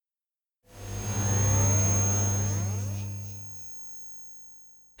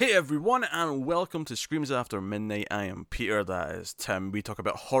everyone, and welcome to Screams After Midnight. I am Peter, that is Tim. We talk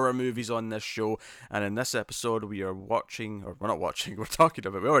about horror movies on this show, and in this episode we are watching, or we're not watching, we're talking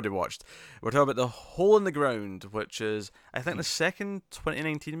about, we already watched, we're talking about The Hole in the Ground, which is, I think, the second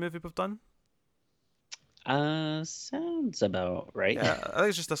 2019 movie we've done. Sounds about right. Yeah, I think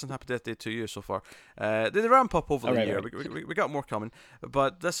it's just This and Happy Death Day to you so far. They ramp up over the year. Right. We got more coming,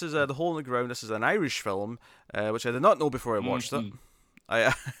 but this is The Hole in the Ground. This is an Irish film, which I did not know before I watched it.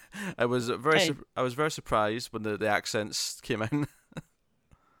 I I was very surprised when the accents came in.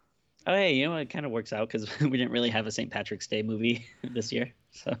 Oh, hey, it kind of works out because we didn't really have a St. Patrick's Day movie this year,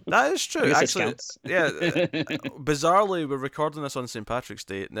 so That is I true, guess this actually. counts. Yeah, bizarrely, we're recording this on St. Patrick's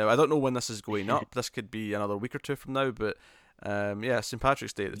Day. Now, I don't know when this is going up. This could be another week or two from now, but yeah, St.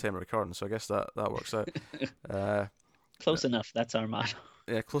 Patrick's Day at the time of recording, so I guess that works out. Uh, Close enough. That's our motto.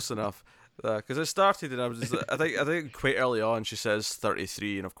 yeah, close enough. Because it started, and I think quite early on she says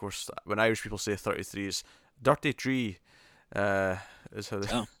 33, and of course when Irish people say 33, it's dirty tree. Is how they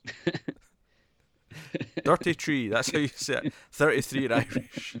Oh, dirty tree. That's how you say it. 33 in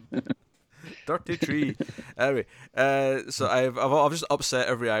Irish. Dirty tree. Anyway, so I've just upset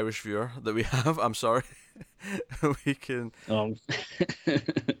every Irish viewer that we have. I'm sorry. We can. oh,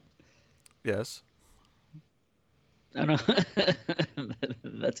 Yes. I don't know.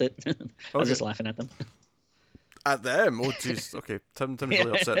 That's it. I was Okay. just laughing at them. At them. Oh jeez. Okay. Tim's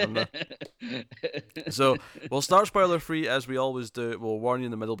really upset them there. So we'll start spoiler free as we always do. We'll warn you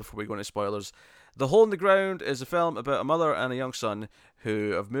in the middle before we go into spoilers. The Hole in the Ground is a film about a mother and a young son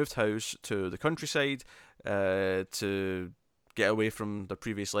who have moved house to the countryside to get away from their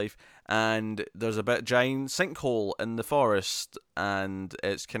previous life, and there's a bit giant sinkhole in the forest, and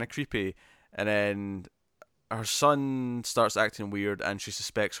it's kind of creepy. And then her son starts acting weird, and she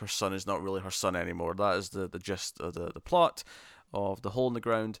suspects her son is not really her son anymore. That is the gist of the plot of The Hole in the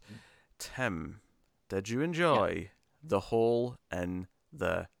Ground. Tim, did you Yeah. enjoy The Hole in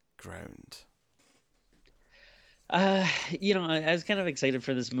the Ground? I was kind of excited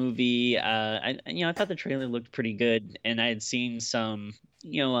for this movie. I thought the trailer looked pretty good, and I had seen some,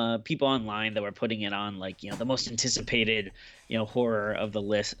 people online that were putting it on like, the most anticipated, horror of the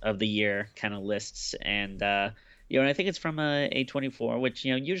list of the year kind of lists, and I think it's from A24, which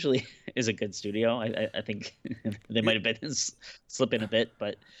usually is a good studio. I think they might have been slipping a bit,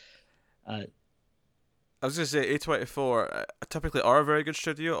 but uh, I was going to say A24 typically are a very good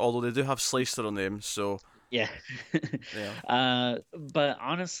studio, although they do have Slicer on them, so yeah. yeah. But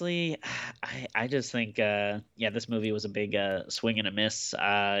honestly, I just think this movie was a big swing and a miss.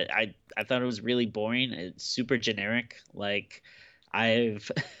 I thought it was really boring. It's super generic. Like I've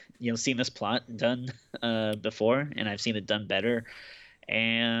seen this plot done before, and I've seen it done better.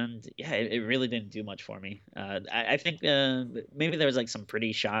 And yeah, it really didn't do much for me. I think maybe there was like some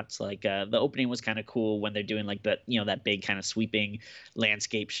pretty shots. Like the opening was kind of cool when they're doing like that big kind of sweeping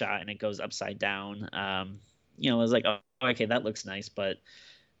landscape shot and it goes upside down. I was like, oh, okay, that looks nice. But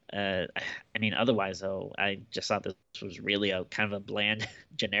I mean, otherwise though, I just thought this was really a kind of a bland,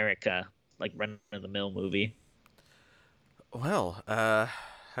 generic, like run of the mill movie. Well,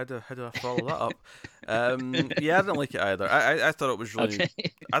 how do I follow that up? Yeah, I didn't like it either. I thought it was really Okay.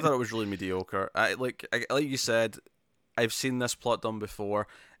 I thought it was really mediocre. Like you said, I've seen this plot done before,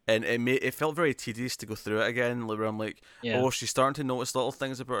 and it felt very tedious to go through it again. Where I'm like, Yeah. oh, she's starting to notice little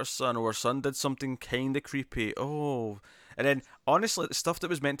things about her son, or her son did something kind of creepy. Oh, and then honestly, the stuff that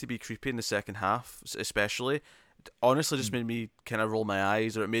was meant to be creepy in the second half, especially, honestly, just made me kind of roll my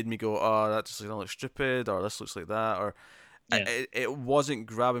eyes, or it made me go, oh, that just looks stupid, or this looks like that, or Yeah. it wasn't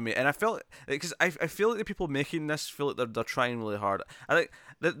grabbing me, and I felt because I feel like the people making this feel like they're trying really hard. I think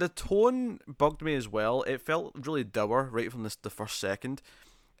the tone bugged me as well. It felt really dour right from the first second,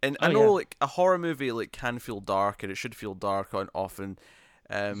 and I Oh know yeah. like a horror movie like can feel dark and it should feel dark on often.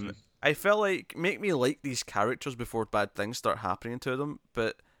 Mhm. I felt like make me like these characters before bad things start happening to them,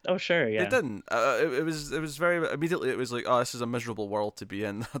 but Oh sure. they Yeah. didn't. It was very immediately. It was like, oh, this is a miserable world to be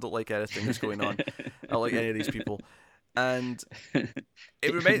in. I don't like anything that's going on. I don't like any of these people, and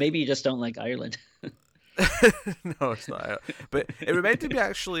it remained. Maybe you just don't like Ireland. No, it's not. But it reminded me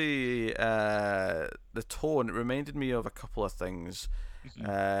actually. The tone. It reminded me of a couple of things.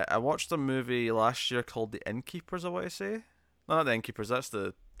 Mhm. I watched a movie last year called The Innkeepers. I want to say. No, not The Innkeepers. That's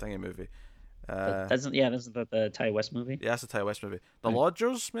the thingy movie. That Uh, doesn't yeah, that's the Ty West movie. yeah, that's the Ty West movie. The Right.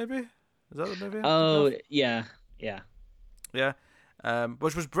 Lodgers, maybe. Is that the movie I'm thinking Oh of? yeah, yeah, Yeah,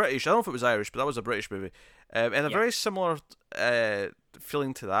 which was British. I don't know if it was Irish, but that was a British movie. And a yeah. very similar uh,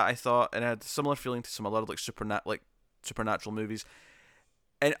 feeling to that, I thought, and it had a similar feeling to some other supernatural movies.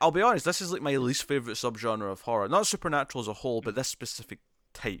 And I'll be honest, this is like my least favorite subgenre of horror. Not supernatural as a whole, but this specific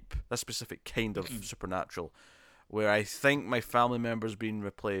type, this specific kind of Mm. supernatural, where I think my family members being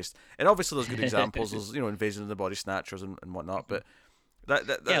replaced. And obviously, there's good examples. There's Invasion of the Body Snatchers and whatnot. But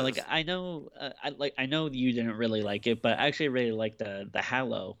Yeah, like that's, I know, I know you didn't really like it, but I actually really liked the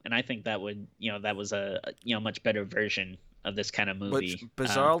Hallow, and I think that would, that was a much better version of this kind of which movie.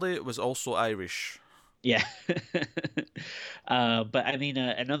 bizarrely was also Irish. Yeah. But I mean,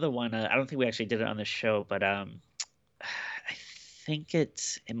 another one. I don't think we actually did it on the show, but I think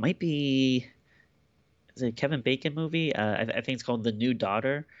it might be, is it a Kevin Bacon movie? I think it's called The New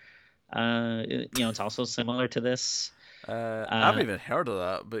Daughter. It's also similar to this. I haven't Uh, even heard of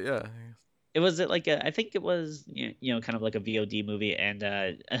that, but yeah. it was like I think it was kind of like a VOD movie, and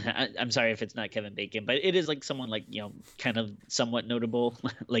I'm sorry if it's not Kevin Bacon, but it is like someone like kind of somewhat notable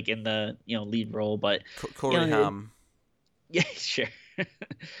like in the lead role, but Corey Haim. yeah, sure.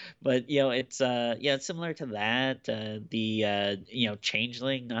 But it's similar to that. The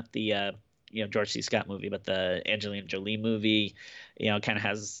Changeling, not the George C. Scott movie, but the Angelina Jolie movie, kind of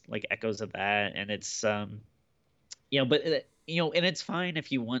has like echoes of that, and it's but and it's fine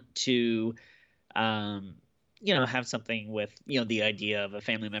if you want to have something with the idea of a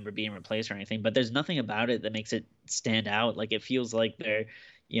family member being replaced or anything, but there's nothing about it that makes it stand out. Like it feels like they're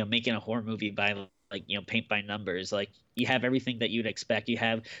making a horror movie by like paint by numbers. Like you have everything that you'd expect. You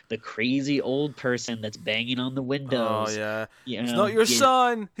have the crazy old person that's banging on the Oh windows. yeah, he's not your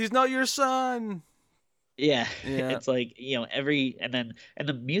son. He's not your son. Yeah, Yeah, it's like every and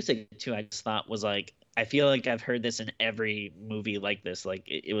the music too. I just thought was like, I feel like I've heard this in every movie like this. Like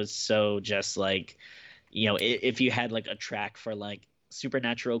it was so just like if you had like a track for like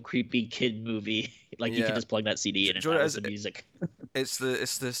supernatural creepy kid movie, like you could yeah. just plug that CD in and that was the music. It's the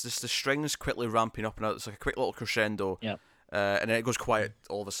strings quickly ramping up and out. It's like a quick little crescendo. Yeah. And then it goes quiet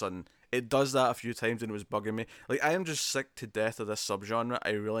all of a sudden. It does that a few times and it was bugging me. Like I am just sick to death of this subgenre.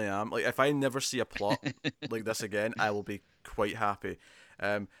 I really am. Like if I never see a plot like this again, I will be quite happy.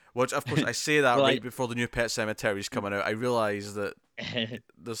 Which of course I say that Well, right before the new Pet Sematary is coming out. I realise that I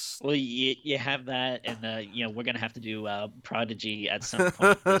this. well, you have that, and we're gonna have to do Prodigy at some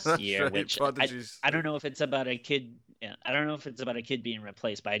point this year, Right, which Prodigy's. I don't know if it's about a kid. Yeah, I don't know if it's about a kid being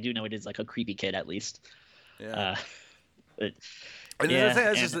replaced, but I do know it is like a creepy kid at least. Yeah. Uh, but And the yeah,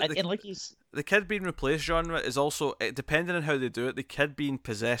 thing is that and like the kid being replaced genre is also, depending on how they do it, the kid being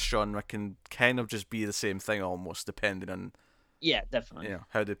possessed genre can kind of just be the same thing almost, depending on yeah, definitely.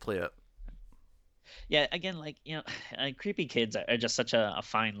 how they play it. Yeah, again, like creepy kids are just such a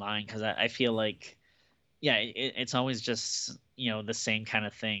fine line because I feel like yeah, it's always just the same kind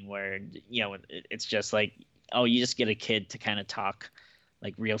of thing where it's just like, oh, you just get a kid to kind of talk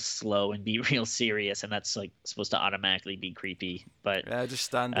like real slow and be real serious, and that's like supposed to automatically be creepy. But Yeah, just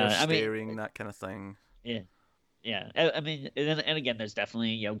stand there I mean, staring, that kind of thing. yeah, yeah. I mean, and again, there's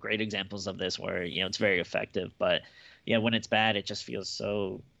definitely great examples of this where it's very effective, but yeah, when it's bad, it just feels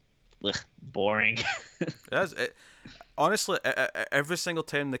so boring. Honestly, every single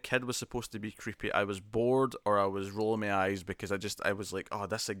time the kid was supposed to be creepy, I was bored or I was rolling my eyes because I was like, oh,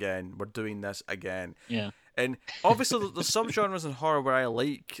 this again. We're doing this again. Yeah. And obviously, the subgenres in horror where I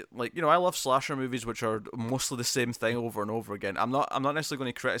I love slasher movies, which are mostly the same thing over and over again. I'm not necessarily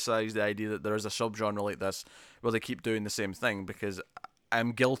going to criticize the idea that there is a subgenre like this where they keep doing the same thing because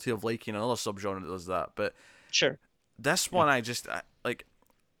I'm guilty of liking another subgenre that does that. But Sure. this one, like.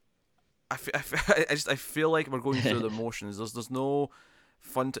 I feel like we're going through the motions. There's no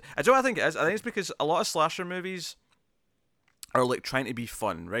fun. I don't know what I think it is. I think it's because a lot of slasher movies are like trying to be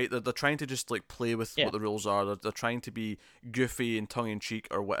fun, right? They're trying to just like play with what the rules are. They're trying to be goofy and tongue in cheek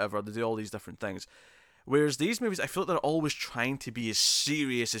or whatever. They do all these different things. Whereas these movies, I feel like they're always trying to be as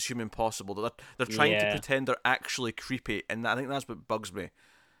serious as human possible. They're trying to pretend they're actually creepy, and I think that's what bugs me.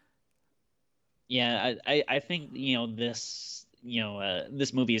 Yeah, I think this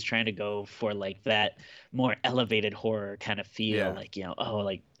this movie is trying to go for like that more elevated horror kind of feel, like oh,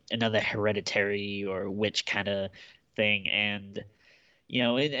 like another Hereditary or Witch kind of thing, and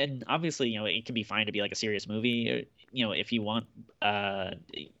and obviously it can be fine to be like a serious movie, if you want,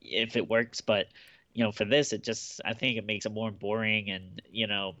 if it works, but for this, it just, I think it makes it more boring, and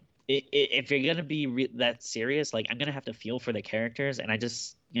if you're gonna be that serious, like I'm gonna have to feel for the characters, and I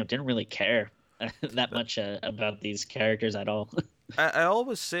just didn't really care that much about these characters at all. I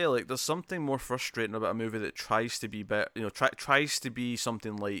always say like there's something more frustrating about a movie that tries to be better, tries to be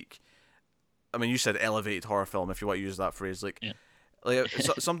something like, I mean, you said elevated horror film, if you want to use that phrase, like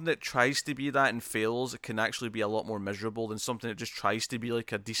something that tries to be that and fails, it can actually be a lot more miserable than something that just tries to be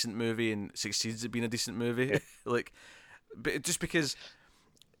like a decent movie and succeeds at being a decent movie. Like, but just because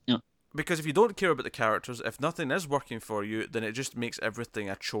because if you don't care about the characters, if nothing is working for you, then it just makes everything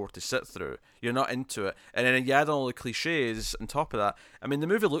a chore to sit through. You're not into it, and then you add all the cliches on top of that. I mean, the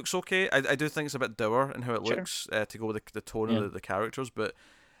movie looks okay. I do think it's a bit dour in how it Sure. looks to go with the tone Yeah. of the characters, but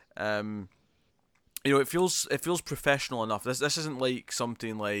you know, it feels professional enough. This isn't like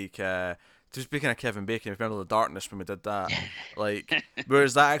something like speaking of Kevin Bacon, if you remember The Darkness when we did that, like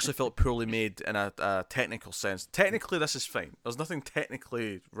whereas that actually felt poorly made in a technical sense. Technically, this is fine. There's nothing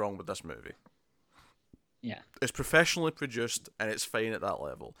technically wrong with this movie. Yeah. It's professionally produced and it's fine at that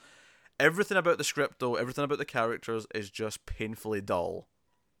level. Everything about the script, though, everything about the characters is just painfully dull.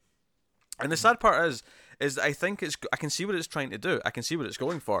 And the sad part is I think I can see what it's trying to do. I can see what it's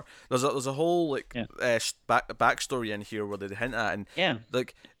going for. There's a whole like backstory in here where they hint at, and Yeah.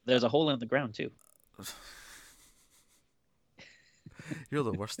 like There's a hole in the ground too. you're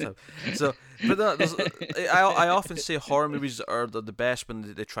the worst type. So, but I often say horror movies are the best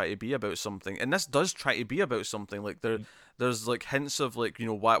when they try to be about something, and this does try to be about something. Like there's like hints of like, you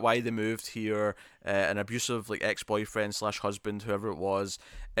know, why they moved here, an abusive like ex-boyfriend / husband, whoever it was,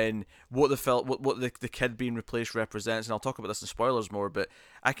 and what the kid being replaced represents. And I'll talk about this in spoilers more, but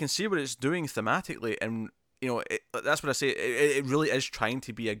I can see what it's doing thematically, and you know, that's what I say. It really is trying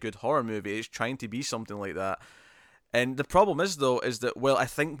to be a good horror movie. It's trying to be something like that. And the problem is, though, is that, well, I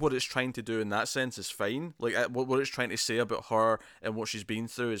think what it's trying to do in that sense is fine. Like, what it's trying to say about her and what she's been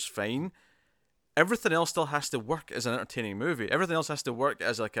through is fine. Everything else still has to work as an entertaining movie. Everything else has to work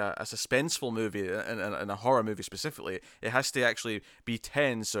as like a suspenseful movie, and a horror movie specifically. It has to actually be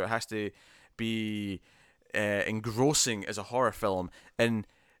tense, or it has to be engrossing as a horror film. And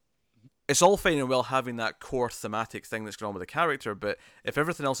it's all fine and well having that core thematic thing that's going on with the character, but if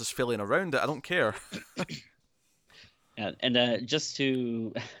everything else is failing around it, I don't care. Yeah, and just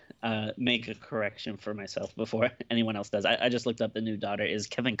to make a correction for myself before anyone else does, I just looked up the new daughter is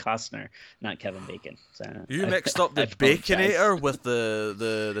Kevin Costner, not Kevin Bacon. So You mixed up the I apologize. Baconator with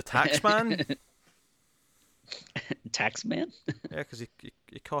the tax man? Tax man? Yeah, because he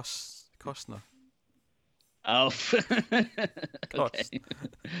costs Costner. Oh, Cost. okay.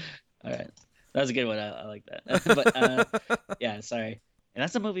 All right, that was a good one. I like that. But yeah, sorry. And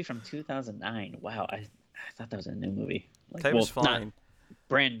that's a movie from 2009. Wow, I thought that was a new movie. Like, Time was not flying.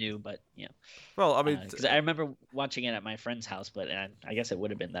 brand new, but you know. Well, I mean, Because I remember watching it at my friend's house, but I guess it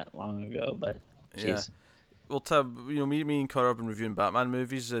would have been that long ago. But yeah. jeez. Well, Tim, you know, me and Connor have been reviewing Batman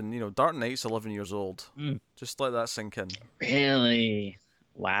movies, and you know, Dark Knight's 11 years old. Just let that sink in. Really?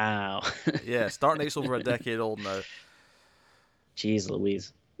 Wow. Yes, Dark Knight's over a decade old now. Jeez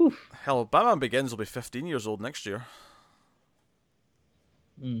Louise. Hell, Batman Begins will be 15 years old next year.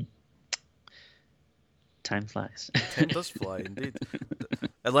 Time flies. Time does fly, indeed.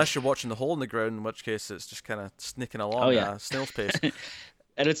 Unless you're watching The Hole in the Ground, in which case it's just kind of sneaking along at a snail's pace.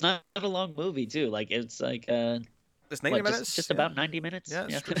 And it's not a long movie too. Like it's like It's 90 minutes. just about 90 minutes. Yeah,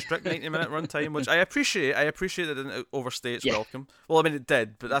 strict 90-minute runtime, which I appreciate. I appreciate that it didn't overstay its welcome. Well, I mean, it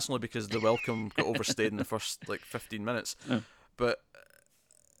did, but that's only because the welcome got overstayed in the first like 15 minutes. But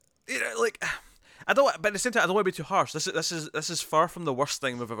you know, like, I don't. But at the same time, I don't want to be too harsh. This is far from the worst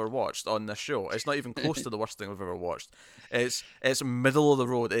thing we've ever watched on this show. It's not even close to the worst thing we've ever watched. It's middle of the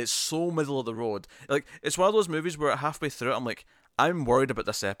road. It's so middle of the road. Like, it's one of those movies where halfway through it, I'm like, I'm worried about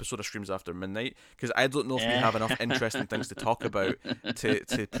this episode of Streams After Midnight because I don't know if we have enough interesting things to talk about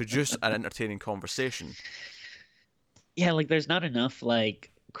to produce an entertaining conversation. Yeah, like there's not enough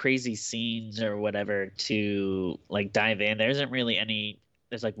like crazy scenes or whatever to like dive in. There isn't really any.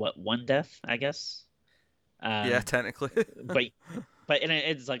 There's like what, one death, I guess. Yeah, technically. but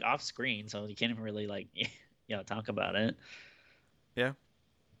it's like off screen, so you can't even really like talk about it. Yeah.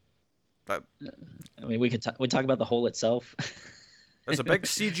 I mean, we talk about the hole itself. It's a big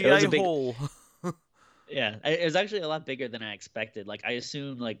CGI hole. Yeah, it was actually a lot bigger than I expected. Like I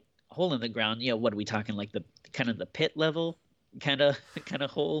assumed, like hole in the ground. What are we talking? Like the kind of the pit level kind of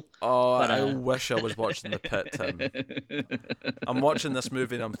hole. Oh, but, I wish I was watching The Pit, Tim. I'm watching this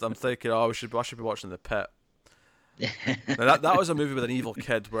movie and I'm thinking, I should be watching The Pit. Now, that was a movie with an evil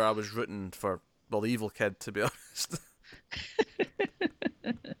kid where I was rooting for the evil kid, to be honest.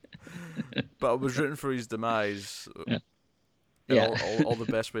 But I was rooting for his demise. In all the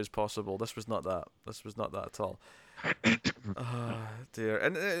best ways possible. This was not that. This was not that at all. Oh, dear.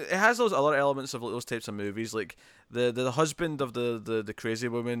 And it has those other elements of those types of movies, like the husband of the crazy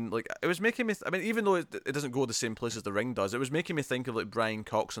woman. Like, it was making me. I mean, even though it doesn't go the same place as The Ring does, it was making me think of like Brian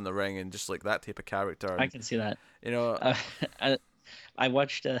Cox in The Ring and just like that type of character. And, I can see that. You know, I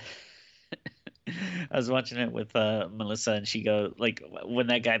watched. I was watching it with Melissa, and she goes like when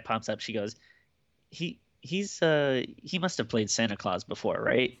that guy pops up, she goes, he he must have played Santa Claus before,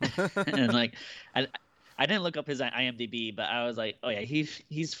 right? And like, I I didn't look up his IMDb, but I was like, oh yeah,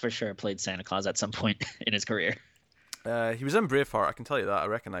 he's for sure played Santa Claus at some point in his career. He was in Braveheart. I can tell you that. I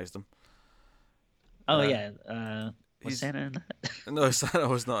recognized him. Oh Uh, yeah, was he's Santa in that? no, Santa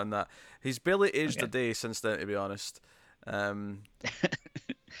was not in that. He's barely aged a Okay. day since then, to be honest. Um,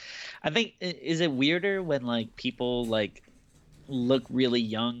 I think is it weirder when like people like look really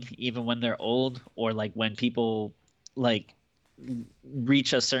young even when they're old, or like when people like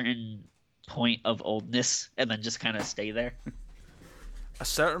reach a certain point of oldness and then just kind of stay there? a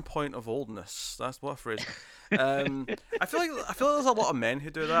certain point of oldness. That's what a phrase. I feel like there's a lot of men who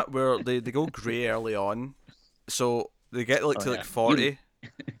do that, where they go grey early on, so they get like Oh to like yeah, you. 40,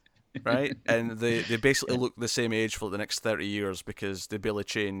 right, and they basically look the same age for like, the next 30 years because they barely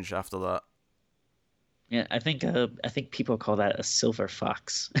change after that. Yeah, I think people call that a silver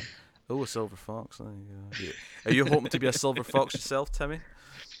fox. Oh, a silver fox. There you go. Are you hoping to be a silver fox yourself, Timmy?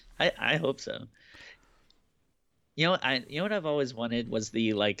 I hope so. You know what I've always wanted was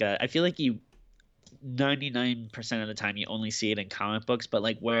the like I feel like you 99% of the time you only see it in comic books, but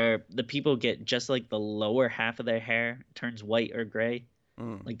like where the people get just like the lower half of their hair turns white or gray,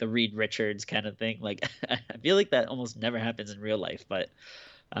 Mm. like the Reed Richards kind of thing. Like I feel like that almost never happens in real life, but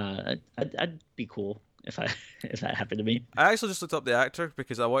I'd be cool if I if that happened to me. I actually just looked up the actor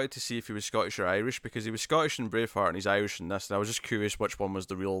because I wanted to see if he was Scottish or Irish, because he was Scottish in Braveheart and he's Irish in this, and I was just curious which one was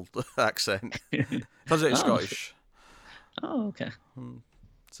the real accent. Turns out he's Oh, Scottish. oh, okay. Hmm.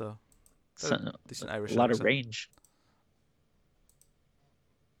 So, got So, a decent Irish a lot of accent. range.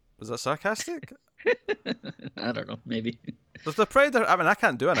 Was that sarcastic? I don't know, maybe. They're pretty. I mean, I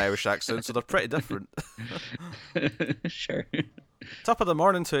can't do an Irish accent, so they're pretty different. Sure. Top of the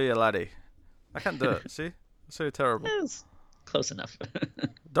morning to you, laddie. I can't do it. See, that's so terrible. It's close enough.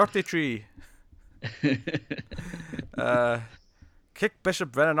 Dirty tree. Uh, Kick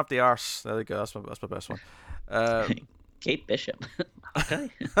Bishop Brennan up the arse. There you go. That's my best one. Kate Bishop. Okay.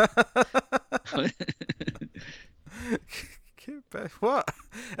 What?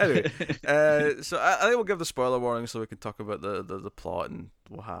 Anyway, so I think we'll give the spoiler warning so we can talk about the plot and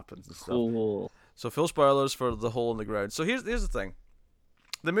what happens and stuff. Cool. So full spoilers for The Hole in the Ground. So here's the thing.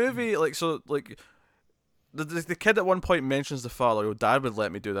 The movie, the kid at one point mentions the father, oh, Dad would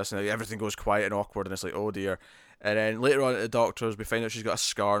let me do this, and like, everything goes quiet and awkward, and it's like, oh dear. And then later on at the doctor's, we find out she's got a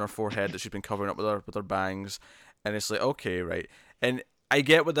scar on her forehead that she's been covering up with her bangs, and it's like, okay, right. And I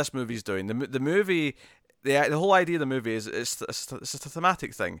get what this movie's doing. The movie, the whole idea of the movie is it's a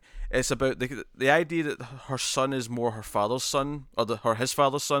thematic thing. It's about the idea that her son is more her father's son, or his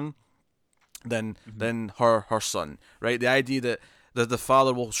father's son, than her son, right? The idea that the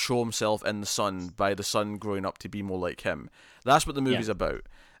father will show himself in the son by the son growing up to be more like him. That's what the Yeah. movie's about.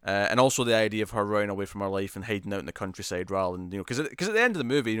 And also the idea of her running away from her life and hiding out in the countryside rather than, because at the end of the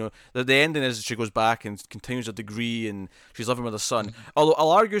movie, the ending is she goes back and continues her degree and she's living with her son. Although I'll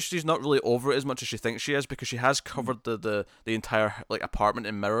argue she's not really over it as much as she thinks she is, because she has covered the entire like apartment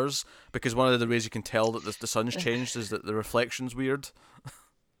in mirrors, because one of the ways you can tell that the sun's changed is that the reflection's weird.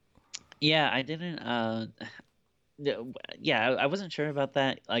 Yeah, I didn't. Yeah, I wasn't sure about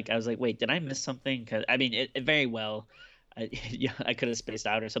that. Like, I was like, wait, did I miss something? Because I mean, it very well. Yeah, I could have spaced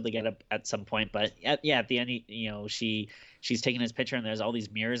out or something at some point, but yeah, at the end, she's taking his picture and there's all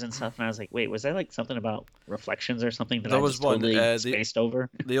these mirrors and stuff, and I was like, wait, was there like something about reflections or something that There I was just one. totally spaced over?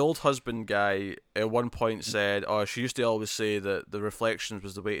 The old husband guy at one point said, "Oh, she used to always say that the reflections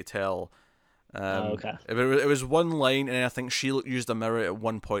was the way to tell." Oh, okay. It was one line, and I think she used a mirror at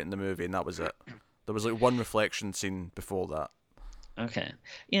one point in the movie, and that was it. There was like one reflection scene before that. Okay.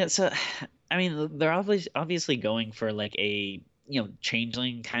 Yeah, so I mean, they're obviously going for like a,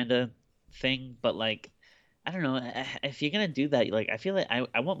 changeling kind of thing, but like I don't know, if you're gonna do that, like I feel like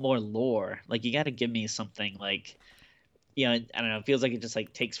I want more lore. Like you got to give me something like, I don't know, it feels like it just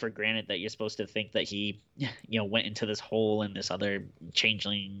like takes for granted that you're supposed to think that he, went into this hole and this other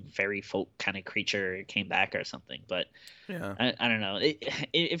changeling fairy folk kind of creature came back or something. But Yeah. I don't know.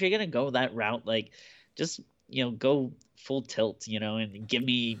 If you're gonna go that route, like just go full tilt, and give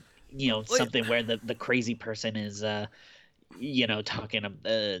me Like, something where the crazy person is talking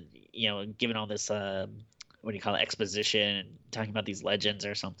giving all this what do you call it, exposition, and talking about these legends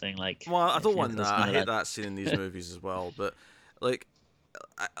or something like. well, I don't feel want there's that. none I of hate that scene in these movies as well. But like,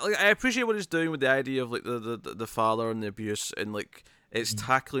 I appreciate what he's doing with the idea of like the father and the abuse, and like it's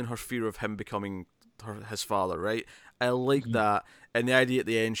tackling her fear of him becoming his father, right? I like that, and the idea at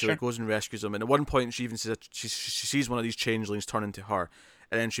the end, she Sure. like goes and rescues him, and at one point she even says that she sees one of these changelings turn into her,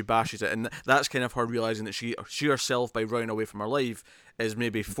 and then she bashes it, and that's kind of her realizing that she herself, by running away from her life, is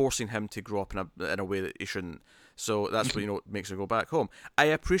maybe forcing him to grow up in a way that he shouldn't. So that's what makes her go back home. I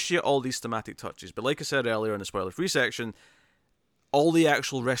appreciate all these thematic touches, but like I said earlier in the spoiler-free section, all the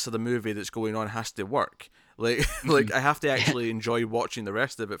actual rest of the movie that's going on has to work. Like I have to actually enjoy watching the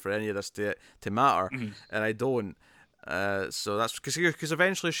rest of it for any of this to matter, and I don't. So that's because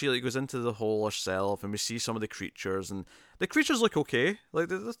eventually she goes into the hole herself, and we see some of the creatures, and the creatures look okay. Like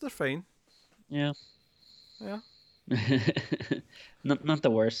they're fine. Yeah. Yeah. Not the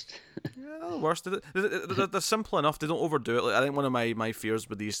worst. Yeah, not the worst. They're simple enough. They don't overdo it. Like, I think one of my fears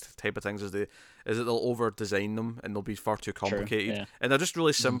with these type of things is that they'll over design them and they'll be far too complicated. True, yeah. And they're just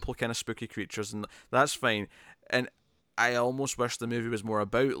really simple, kind of spooky creatures, and that's fine. And I almost wish the movie was more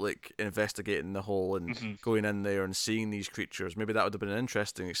about like investigating the hole and going in there and seeing these creatures. Maybe that would have been an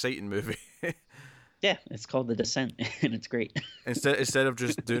interesting, exciting movie. Yeah, it's called The Descent, and it's great. Instead of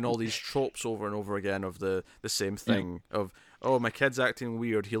just doing all these tropes over and over again of the same thing of, oh, my kid's acting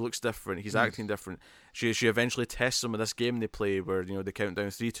weird, he looks different, he's acting different. She eventually tests them with this game they play where they count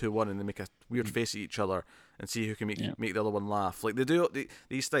down 3, 2, 1 and they make a weird face at each other and see who can make the other one laugh. Like they do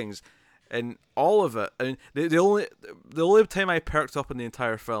these things, and all of it. I mean, the only time I perked up in the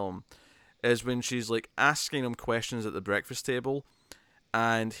entire film is when she's like asking him questions at the breakfast table.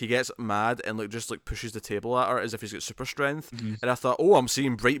 And he gets mad and just pushes the table at her as if he's got super strength. And I thought, oh, I'm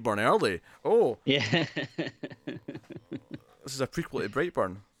seeing Brightburn early. Oh, yeah. This is a prequel to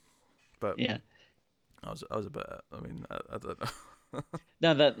Brightburn. But yeah, I was a bit. I mean, I don't know.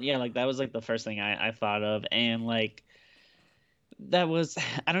 No, that was like the first thing I thought of, and like that was,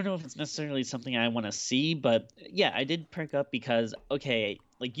 I don't know if it's necessarily something I want to see, but yeah, I did perk up because, okay,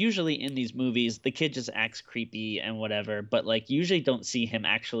 like usually in these movies, the kid just acts creepy and whatever, but like usually don't see him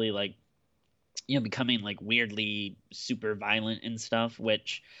actually like, becoming like weirdly super violent and stuff,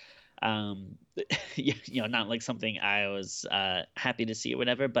 which, not like something I was happy to see or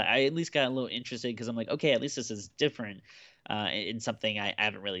whatever, but I at least got a little interested because I'm like, okay, at least this is different in something I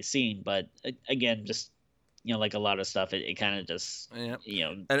haven't really seen, but again, just like a lot of stuff, it kind of just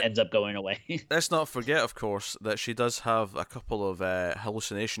ends up going away. Let's not forget, of course, that she does have a couple of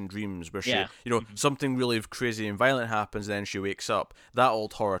hallucination dreams where she, something really crazy and violent happens, and then she wakes up. That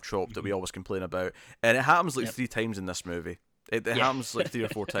old horror trope that we always complain about, and it happens like 3 times in this movie. It happens like 3 or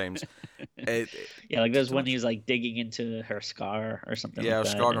 4 times. Like there's when he's like digging into her scar or something. Yeah, like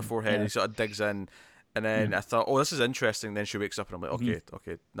her that, scar on her forehead. And he sort of digs in. And then Yeah. I thought, oh, this is interesting. Then she wakes up and I'm like,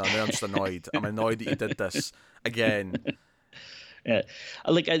 okay. No, now I'm just annoyed. I'm annoyed that you did this again. Yeah,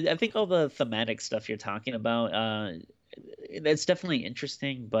 like I think all the thematic stuff you're talking about, that's definitely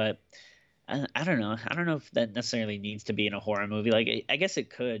interesting, but I don't know. I don't know if that necessarily needs to be in a horror movie. Like I guess it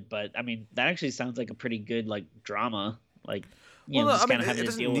could, but I mean that actually sounds like a pretty good like drama. Like just kind of having it to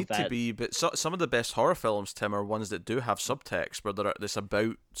doesn't deal need with that. to be, but some of the best horror films, Tim, are ones that do have subtext where that's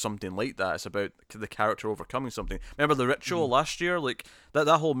about something like that. It's about the character overcoming something. Remember The Ritual last year? Like that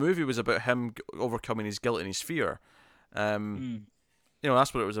whole movie was about him overcoming his guilt and his fear.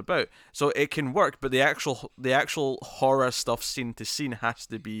 That's what it was about. So it can work, but the actual horror stuff scene to scene has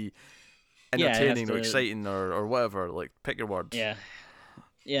to be entertaining or exciting or whatever. Like pick your words.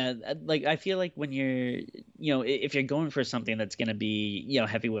 Yeah, like I feel like when you're, if you're going for something that's gonna be,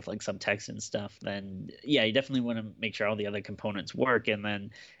 heavy with like subtext and stuff, then yeah, you definitely want to make sure all the other components work, and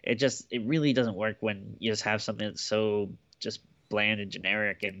then it really doesn't work when you just have something that's so just bland and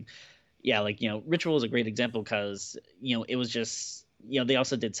generic. And yeah, like Ritual is a great example because it was just they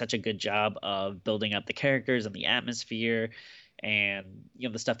also did such a good job of building up the characters and the atmosphere. And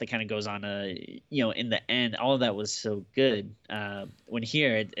the stuff that kind of goes on in the end, all of that was so good. When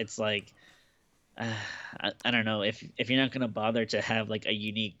here it's like I don't know, if you're not going to bother to have like a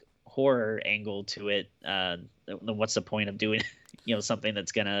unique horror angle to it, then what's the point of doing something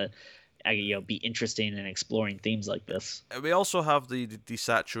that's gonna be interesting and exploring themes like this. We also have the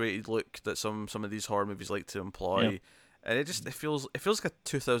desaturated look that some of these horror movies like to employ. And it feels like a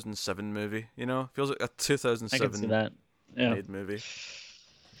 2007 movie, it feels like a 2007 I can see that. made movie.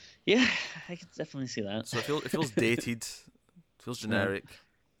 Yeah, I can definitely see that. So it feels dated, it feels generic,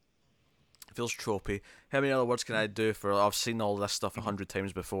 it feels tropey. How many other words can I do for I've seen all this stuff 100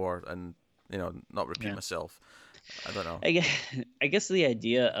 times before and not repeat myself? I don't know. I guess the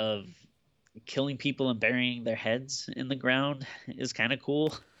idea of killing people and burying their heads in the ground is kind of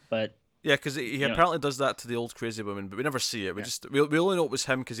cool, but yeah, because he apparently does that to the old crazy woman, but we never see it. We only know it was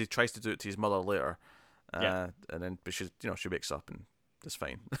him because he tries to do it to his mother later. And then she wakes up and it's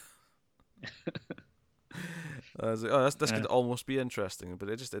fine. I was like, oh, this could almost be interesting, but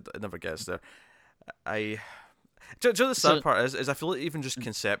it never gets there. I Do you know the sad So part is I feel like even just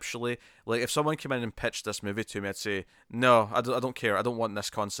conceptually, like if someone came in and pitched this movie to me, I'd say, no, I don't care. I don't want this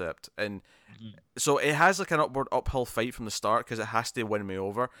concept. And mhm, so it has like an uphill fight from the start because it has to win me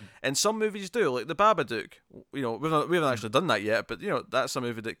over. And some movies do, like The Babadook. You know, we haven't actually done that yet, but you know, that's a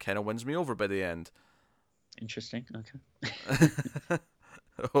movie that kind of wins me over by the end. interesting. Okay.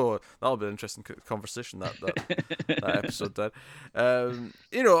 Oh, that'll be an interesting conversation that episode did.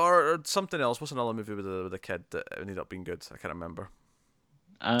 You know, or something else. What's another movie with a kid that ended up being good? I can't remember.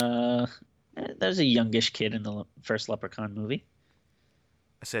 Uh, there's a youngish kid in the first Leprechaun movie.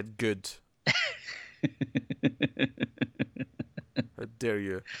 I said good. How dare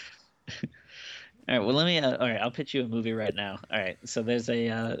you? All right, well, let me. All right, I'll pitch you a movie right now. All right, so there's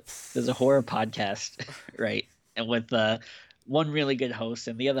a horror podcast, right, and with one really good host,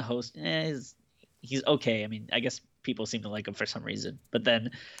 and the other host is he's okay. I mean, I guess people seem to like him for some reason, but then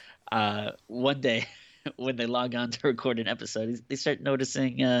one day when they log on to record an episode, they start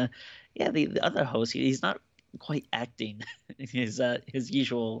noticing, yeah, the other host he's not quite acting his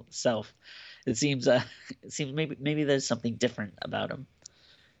usual self. It seems maybe there's something different about him.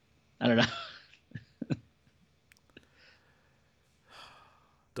 I don't know.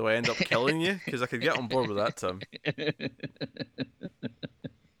 Do I end up killing you? Because I could get on board with that, Tim.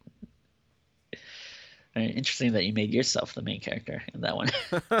 Interesting that you made yourself the main character in that one.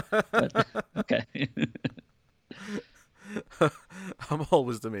 But okay. I'm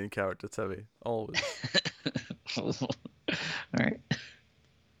always the main character, Timmy. Always. All right.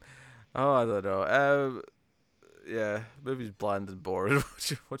 Oh, I don't know. Yeah, movie's bland and boring.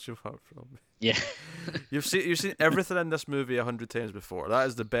 What you want from me? Yeah. You've seen everything in this movie 100 times before. That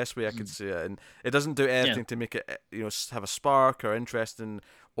is the best way I could say it, and it doesn't do anything to make it have a spark or interesting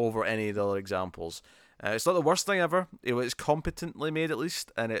over any of the other examples. It's not the worst thing ever. It's competently made at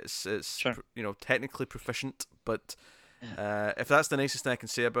least, and it's Sure. technically proficient. But if that's the nicest thing I can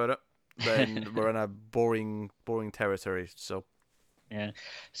say about it, then we're in a boring territory. So Yeah.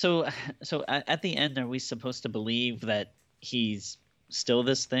 So at the end, are we supposed to believe that he's still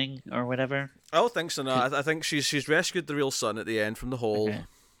this thing or whatever? I don't think so. No, I think she's rescued the real son at the end from the hole. Okay.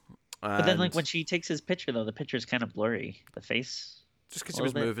 But then, like And when she takes his picture, though, the picture's kind of blurry. The face, just because a he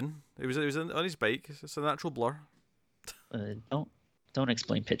was little bit. moving, he was on his bike. It's a natural blur. Don't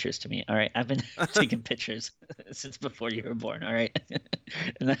explain pictures to me. All right, I've been taking pictures since before you were born. All right.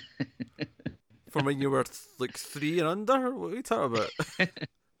 And From when you were like 3 and under. What are you talking about?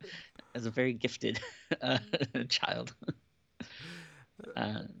 as a very gifted child.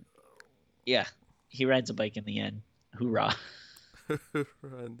 Uh, yeah, he rides a bike in the end. Hoorah!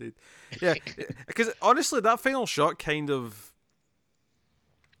 Indeed. Yeah, because honestly, that final shot kind of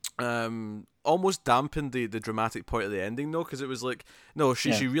almost dampened the dramatic point of the ending, though, because it was like, no,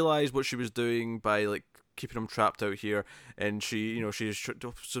 she realized what she was doing by like keeping him trapped out here, and she's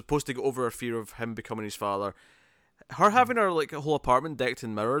supposed to get over her fear of him becoming his father. Her having her like whole apartment decked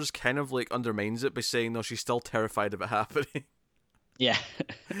in mirrors kind of like undermines it by saying no, she's still terrified of it happening. Yeah.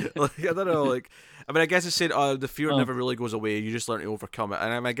 Like, I don't know, like, I mean, I guess it's saying, the fear never really goes away. You just learn to overcome it,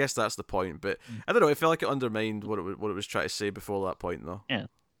 and I guess that's the point. But I don't know. It felt like it undermined what it was trying to say before that point, though. Yeah.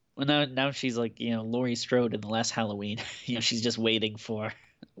 Well, now she's like Laurie Strode in the last Halloween. She's just waiting for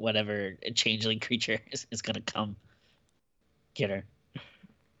whatever changeling creature is gonna come get her.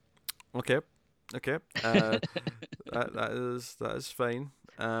 Okay. That is fine.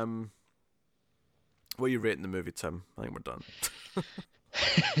 What are you rating the movie, Tim? I think we're done.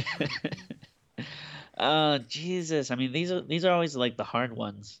 Jesus. I mean, these are always like the hard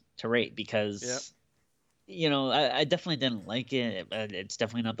ones to rate because I definitely didn't like it. It's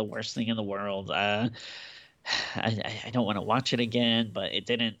definitely not the worst thing in the world. I don't want to watch it again, but it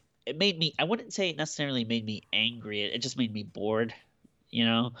didn't. It made me. I wouldn't say it necessarily made me angry. It just made me bored.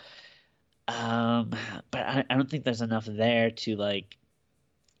 But I don't think there's enough there to like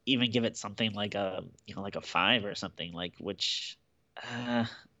even give it something like a like a 5 or something, like, which I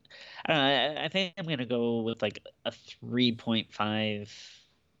don't know. I think I'm gonna go with like a 3.5,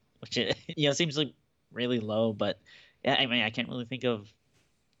 which seems like really low, but yeah, I mean I can't really think of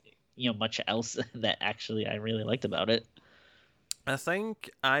much else that actually I really liked about it. I think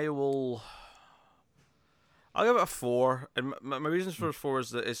I'll give it a 4, and my reasons for a 4 is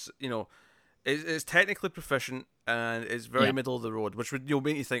that it's it's technically proficient and it's very middle of the road, which would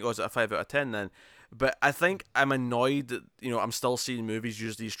make you think, oh, is it a 5 out of 10 then? But I think I'm annoyed that I'm still seeing movies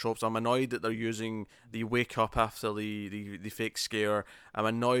use these tropes. I'm annoyed that they're using the wake up after the fake scare. I'm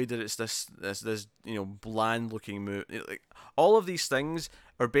annoyed that it's this bland looking movie. Like, all of these things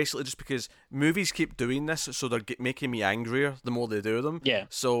are basically just because movies keep doing this, so they're making me angrier the more they do them. Yeah.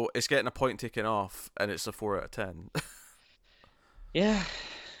 So it's getting a point taken off, and it's a 4 out of 10. Yeah.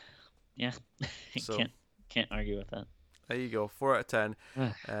 Yeah. So, can't argue with that. there you go, 4 out of 10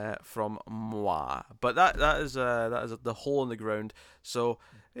 from moi. But that is the hole in the ground. So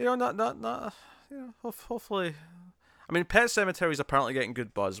hopefully, I mean, Pet Sematary is apparently getting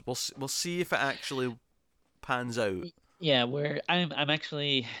good buzz. We'll see if it actually pans out. Yeah, I'm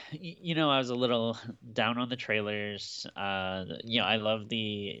actually, I was a little down on the trailers. I love I love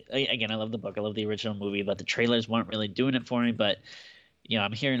the book, I love the original movie, but the trailers weren't really doing it for me. But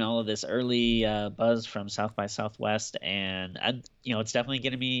I'm hearing all of this early buzz from South by Southwest, and it's definitely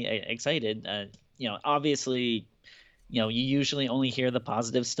getting me excited. Obviously, you usually only hear the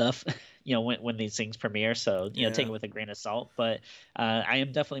positive stuff, when these things premiere. So take it with a grain of salt. But I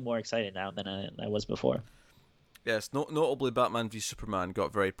am definitely more excited now than I was before. Yes, notably Batman v Superman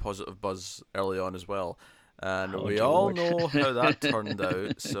got very positive buzz early on as well, and we all know how that turned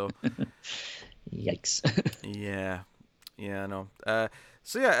out. So, yikes. Yeah, I know. That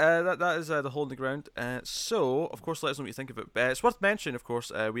is the hole in the ground. So, of course, let us know what you think of it. It's worth mentioning, of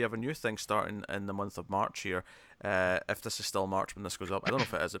course, we have a new thing starting in the month of March here. If this is still March when this goes up, I don't know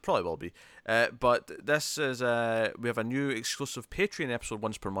if it is. It probably will be. But this is we have a new exclusive Patreon episode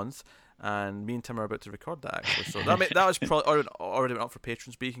once per month, and me and Tim are about to record that actually. So that was probably already went up for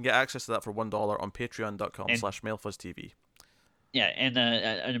patrons, but you can get access to that for $1 on patreon.com/MailFuzzTV. Yeah, and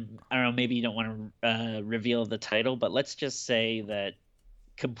I don't know, maybe you don't want to reveal the title, but let's just say that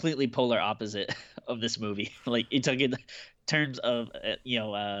completely polar opposite of this movie. Like, it's like in terms of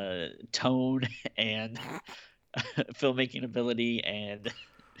tone and filmmaking ability,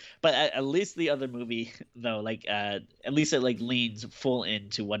 but at least the other movie though, at least it leans full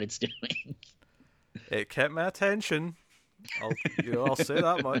into what it's doing. It kept my attention. I'll say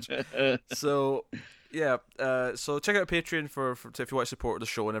that much. So yeah, so check out Patreon for if you want to support the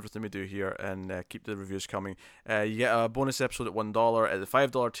show and everything we do here, and keep the reviews coming. You get a bonus episode at $1. At the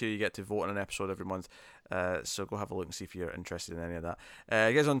 $5 tier, you get to vote on an episode every month. So go have a look and see if you're interested in any of that.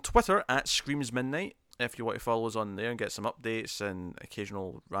 You guys on Twitter at Screams Midnight, if you want to follow us on there and get some updates and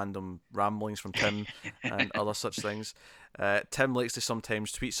occasional random ramblings from Tim and other such things. Tim likes to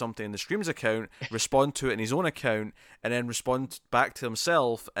sometimes tweet something in the Screams account, respond to it in his own account, and then respond back to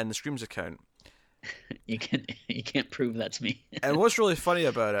himself in the Screams account. You can't prove that's me. And what's really funny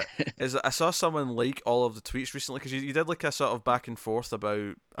about it is that I saw someone like all of the tweets recently, because you did like a sort of back and forth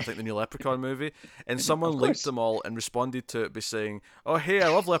about, I think, the new Leprechaun movie, and someone liked them all and responded to it by saying, "Oh hey, I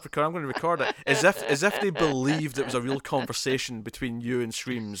love Leprechaun, I'm going to record it," as if they believed it was a real conversation between you and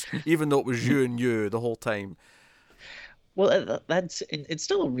Screams, even though it was you and you the whole time. Well, it's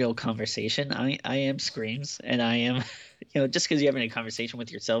still a real conversation. I am Screams, and I am, just because you're having a conversation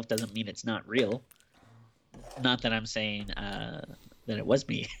with yourself doesn't mean it's not real. Not that I'm saying that it was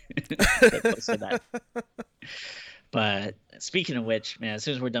me that posted that. But speaking of which, man, as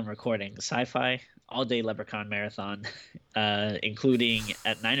soon as we're done recording, Sci-Fi all-day Leprechaun marathon, including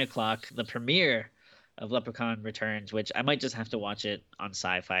at 9:00 the premiere of Leprechaun Returns, which I might just have to watch it on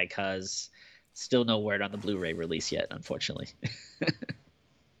Sci-Fi because still no word on the Blu-ray release yet, unfortunately.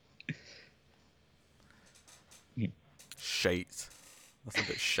 Shite. Nothing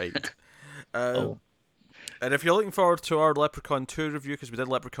but shite. And if you're looking forward to our Leprechaun 2 review, because we did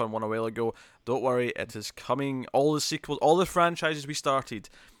Leprechaun 1 a while ago, don't worry, it is coming. All the sequels, all the franchises we started,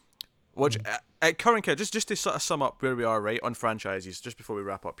 which at current count, just to sort of sum up where we are, right, on franchises, just before we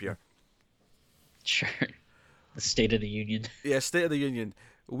wrap up here. Sure. The State of the Union. Yeah, State of the Union.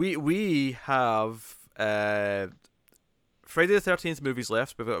 We have Friday the 13th movies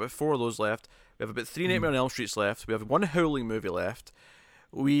left. We've got about 4 of those left. We have about 3 Nightmare on Elm Streets left. We have 1 Howling movie left.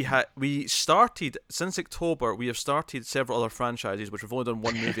 We started, since October, we have started several other franchises, which we've only done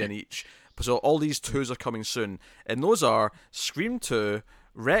 1 movie in each. So all these 2s are coming soon. And those are Scream 2,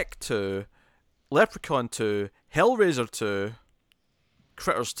 Wreck 2, Leprechaun 2, Hellraiser 2,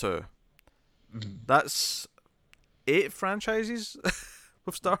 Critters 2. That's 8 franchises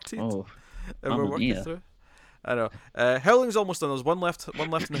we've started. Oh, and we're working through. I know. Howling's almost done. There's one left in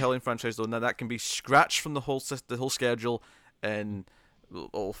the Howling franchise though. Now that can be scratched from the whole schedule, and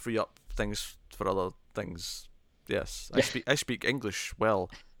it'll free up things for other things. Yes, I speak English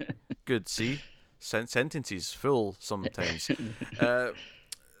well. Good. See, sentences full sometimes.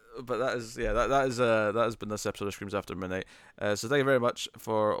 but that is that has been this episode of Screams After Midnight. So thank you very much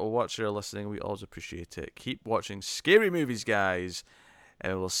for watching or listening. We always appreciate it. Keep watching scary movies, guys,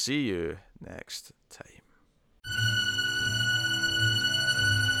 and we'll see you next time.